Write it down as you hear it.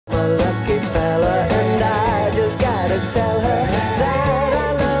lucky fella, and I just gotta tell her that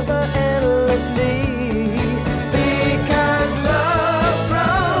I love her endlessly. Because love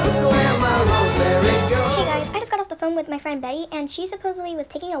grows where my rosemary goes. Hey guys, I just got off the phone with my friend Betty, and she supposedly was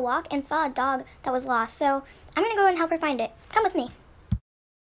taking a walk and saw a dog that was lost, so I'm gonna go and help her find it. Come with me.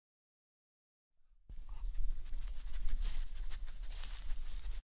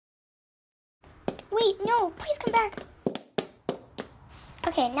 Wait, no, please come back.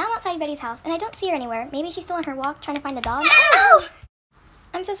 Okay, now I'm outside Betty's house, and I don't see her anywhere. Maybe she's still on her walk trying to find the dog. Ow!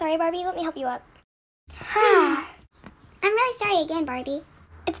 I'm so sorry, Barbie. Let me help you up. I'm really sorry again, Barbie.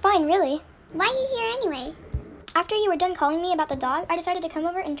 It's fine, really. Why are you here anyway? After you were done calling me about the dog, I decided to come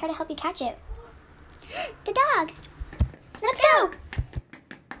over and try to help you catch it. The dog. Let's go!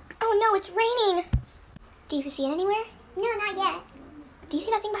 Oh no, it's raining! Do you see it anywhere? No, not yet. Do you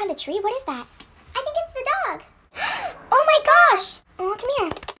see that thing behind the tree? What is that? I think it's the dog. Oh my gosh! Oh, come here.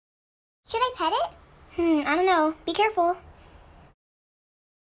 Should I pet it? I don't know. Be careful.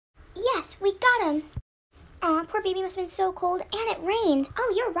 Yes, We got him. Aw, poor baby must have been so cold, and it rained.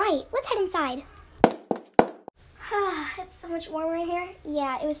 Oh, you're right. Let's head inside. It's so much warmer in here.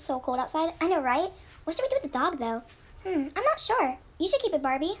 Yeah, it was so cold outside. I know, right? What should we do with the dog, though? I'm not sure. You should keep it,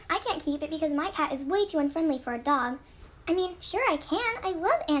 Barbie. I can't keep it because my cat is way too unfriendly for a dog. I mean, sure I can. I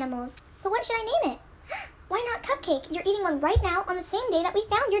love animals. But what should I name it? Why not Cupcake? You're eating one right now on the same day that we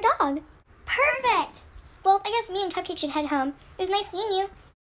found your dog. Perfect! Well, I guess me and Cupcake should head home. It was nice seeing you.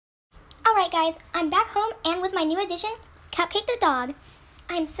 Alright guys, I'm back home and with my new addition, Cupcake the dog.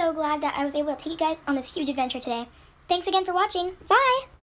 I'm so glad that I was able to take you guys on this huge adventure today. Thanks again for watching. Bye!